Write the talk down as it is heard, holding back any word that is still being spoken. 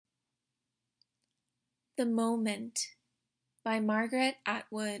The Moment by Margaret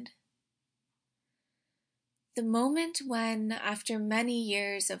Atwood. The moment when, after many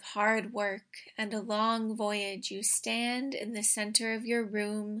years of hard work and a long voyage, you stand in the center of your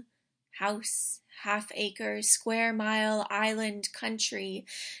room, house, half-acre, square mile, island, country,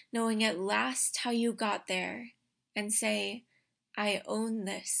 knowing at last how you got there, and say, "I own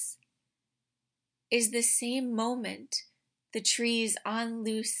this," is the same moment the trees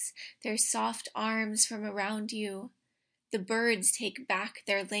unloose their soft arms from around you. The birds take back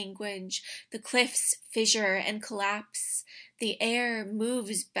their language, the cliffs fissure and collapse, the air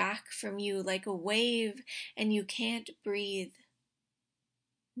moves back from you like a wave, and you can't breathe.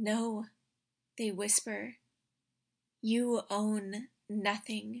 "No," they whisper, "you own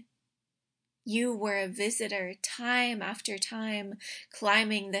nothing. You were a visitor time after time,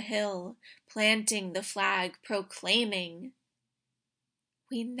 climbing the hill, planting the flag, proclaiming.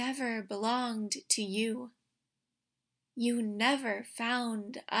 We never belonged to you. You never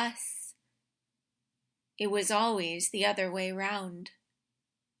found us. It was always the other way round."